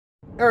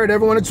All right,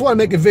 everyone, I just want to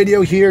make a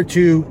video here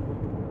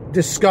to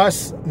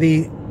discuss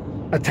the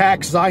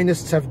attacks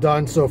Zionists have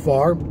done so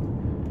far.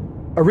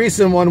 A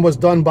recent one was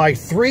done by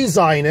 3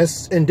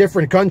 Zionists in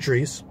different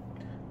countries.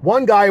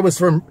 One guy was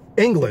from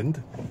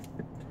England,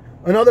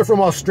 another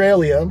from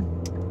Australia,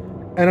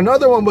 and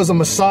another one was a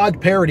Mossad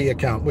parody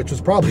account, which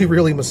was probably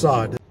really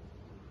Mossad.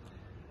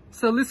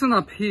 So listen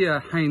up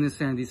here,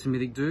 heinous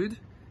anti-Semitic dude.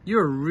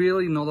 You're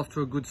really not off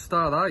to a good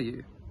start, are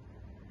you?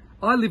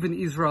 I live in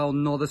Israel,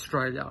 not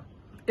Australia.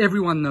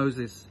 Everyone knows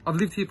this. I've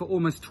lived here for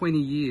almost 20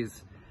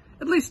 years.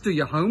 At least do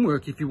your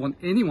homework if you want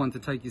anyone to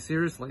take you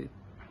seriously.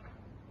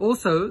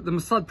 Also, the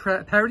Mossad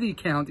parody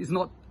account is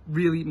not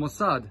really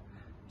Mossad.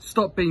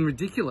 Stop being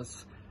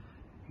ridiculous.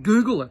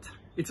 Google it.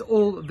 It's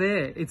all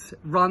there. It's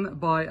run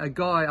by a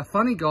guy, a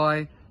funny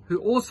guy, who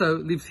also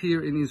lives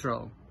here in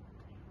Israel.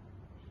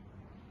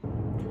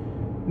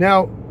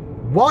 Now,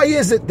 why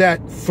is it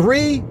that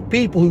 3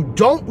 people who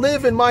don't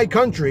live in my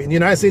country, in the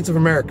United States of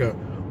America,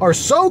 are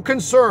so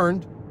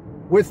concerned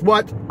with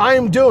what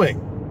I'm doing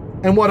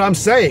and what I'm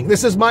saying?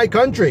 This is my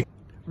country.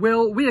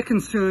 Well, we are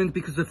concerned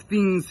because of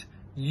things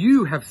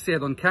you have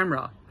said on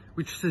camera,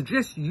 which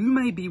suggests you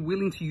may be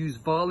willing to use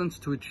violence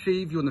to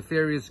achieve your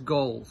nefarious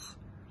goals.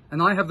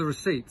 And I have the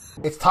receipts.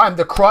 It's time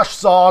to crush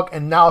Zog,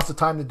 and now's the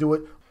time to do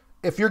it.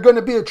 If you're going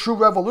to be a true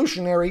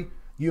revolutionary,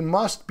 you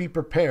must be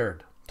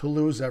prepared to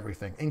lose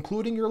everything,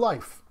 including your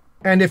life.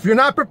 And if you're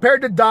not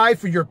prepared to die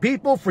for your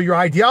people, for your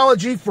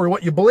ideology, for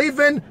what you believe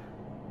in,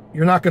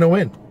 you're not going to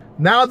win.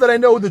 Now that I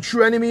know who the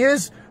true enemy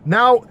is,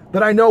 now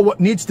that I know what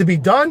needs to be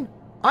done,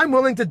 I'm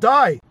willing to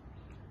die.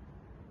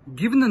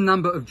 Given the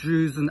number of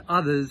Jews and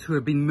others who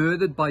have been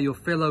murdered by your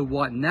fellow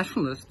white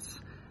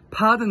nationalists,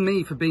 pardon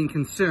me for being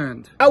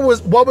concerned.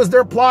 What was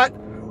their plot?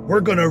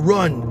 We're going to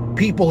run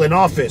people in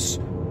office,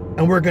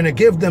 and we're going to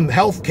give them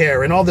health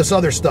care and all this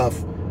other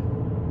stuff.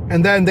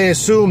 And then they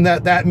assume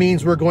that that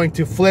means we're going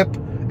to flip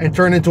and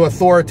turn into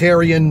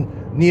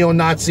authoritarian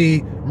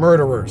neo-Nazi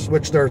murderers,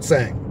 which they're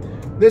saying.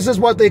 This is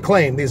what they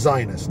claim, these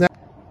Zionists. Now,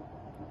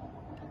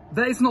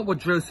 that is not what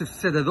Joseph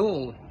said at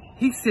all.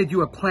 He said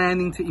you are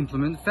planning to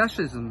implement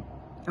fascism.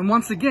 And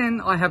once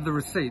again, I have the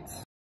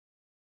receipts.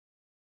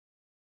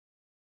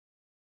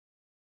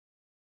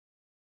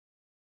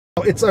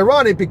 it's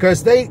ironic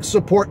because they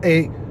support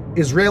a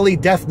Israeli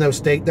death note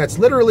state that's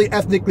literally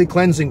ethnically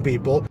cleansing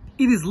people.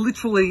 It is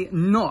literally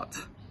not.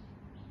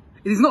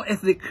 It is not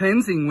ethnic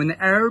cleansing when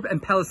the Arab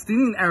and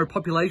Palestinian Arab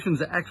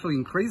populations are actually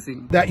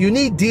increasing. That you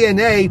need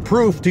DNA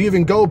proof to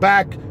even go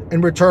back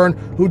and return,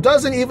 who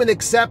doesn't even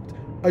accept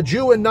a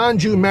Jew and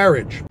non-Jew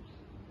marriage.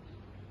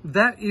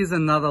 That is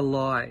another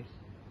lie.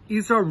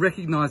 Israel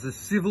recognizes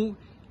civil,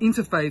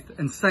 interfaith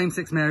and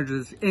same-sex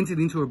marriages entered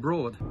into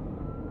abroad.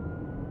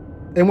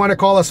 They want to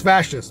call us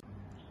fascists.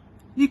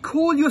 You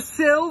call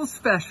yourselves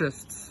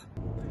fascists.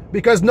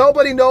 Because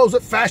nobody knows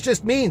what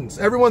fascist means.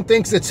 Everyone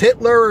thinks it's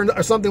Hitler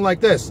or something like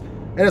this.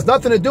 It has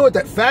nothing to do with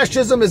that.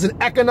 Fascism is an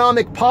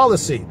economic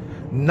policy.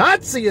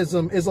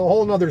 Nazism is a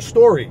whole other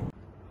story.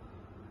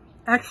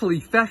 Actually,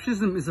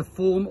 fascism is a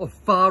form of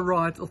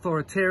far-right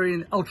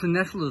authoritarian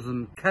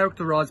ultranationalism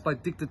characterized by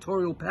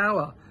dictatorial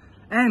power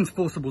and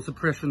forcible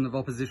suppression of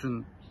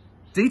opposition.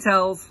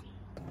 Details.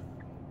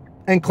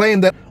 And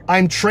claim that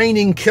I'm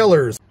training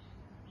killers.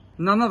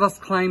 None of us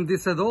claim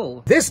this at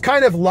all. This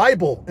kind of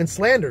libel and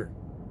slander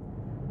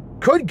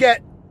could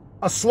get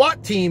a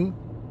SWAT team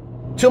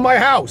to my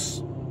house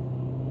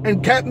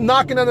and kept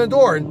knocking on the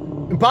door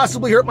and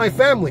possibly hurt my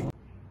family.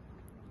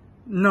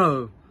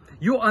 No.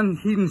 Your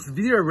unhinged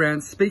video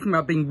rants speaking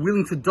about being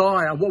willing to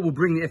die are what will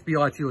bring the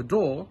FBI to your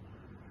door.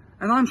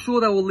 And I'm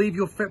sure they will leave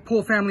your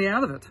poor family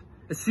out of it,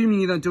 assuming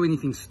you don't do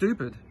anything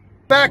stupid.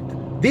 In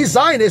fact, these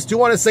Zionists who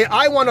want to say,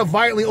 I want to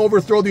violently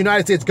overthrow the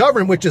United States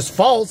government, which is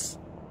false,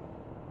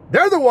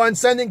 they're the ones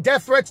sending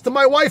death threats to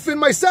my wife and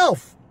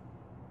myself.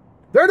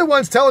 They're the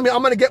ones telling me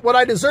I'm going to get what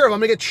I deserve. I'm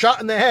going to get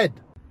shot in the head.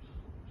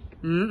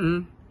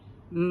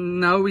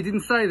 No, we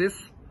didn't say this.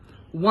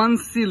 One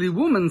silly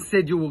woman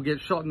said you will get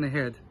shot in the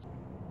head.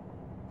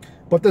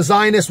 But the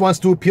Zionist wants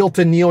to appeal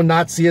to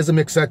neo-Nazism,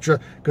 etc.,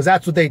 because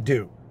that's what they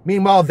do.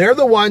 Meanwhile, they're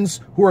the ones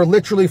who are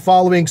literally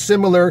following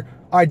similar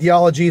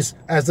ideologies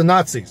as the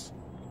Nazis.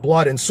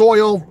 Blood and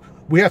soil.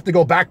 We have to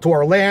go back to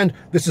our land.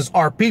 This is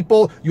our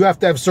people. You have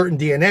to have certain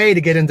DNA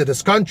to get into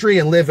this country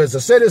and live as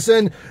a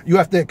citizen. You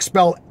have to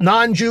expel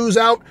non-Jews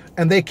out,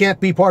 and they can't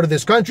be part of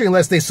this country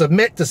unless they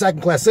submit to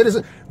second-class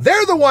citizens.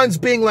 They're the ones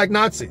being like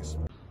Nazis.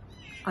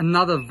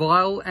 Another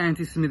vile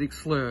anti-Semitic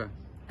slur,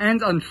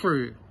 and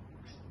untrue.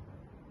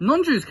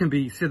 Non-Jews can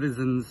be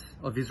citizens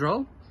of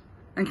Israel,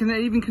 and can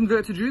even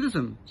convert to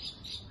Judaism.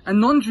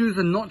 And non-Jews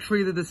are not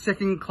treated as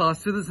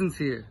second-class citizens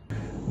here.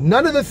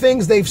 None of the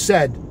things they've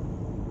said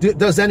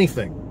does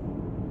anything.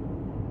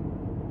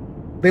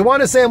 They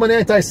want to say I'm an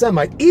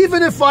anti-Semite.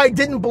 Even if I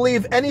didn't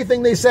believe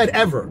anything they said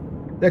ever,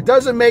 that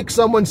doesn't make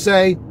someone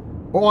say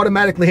or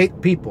automatically hate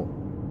people.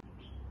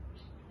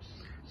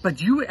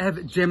 But you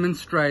have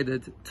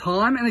demonstrated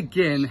time and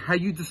again how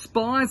you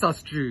despise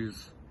us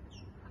Jews.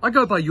 I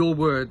go by your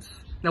words.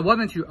 Now, why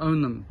don't you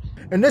own them?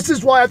 And this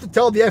is why I have to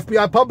tell the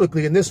FBI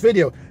publicly in this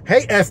video,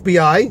 hey,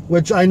 FBI,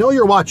 which I know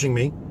you're watching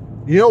me.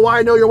 You know why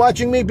I know you're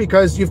watching me?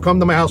 Because you've come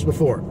to my house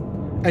before.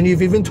 And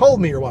you've even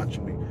told me you're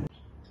watching me.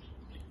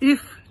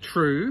 If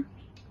true,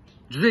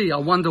 gee, I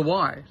wonder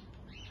why.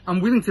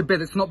 I'm willing to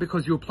bet it's not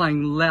because you're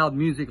playing loud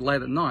music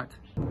late at night.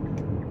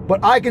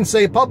 But I can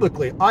say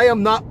publicly, I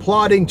am not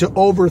plotting to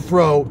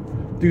overthrow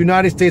the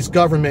United States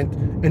government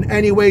in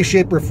any way,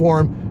 shape, or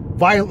form,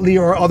 violently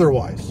or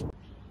otherwise.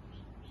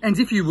 And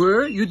if you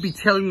were, you'd be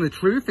telling the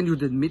truth and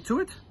you'd admit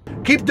to it?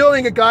 Keep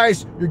doing it,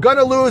 guys. You're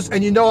gonna lose,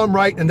 and you know I'm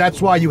right, and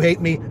that's why you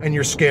hate me, and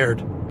you're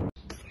scared.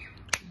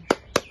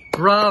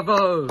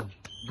 Bravo!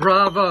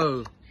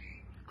 Bravo!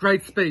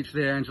 Great speech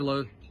there,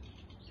 Angelo.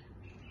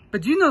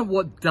 But do you know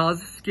what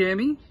does scare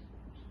me?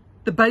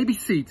 The baby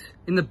seat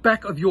in the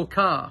back of your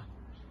car.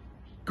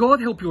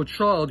 God help your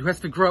child who has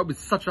to grow up with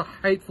such a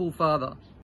hateful father.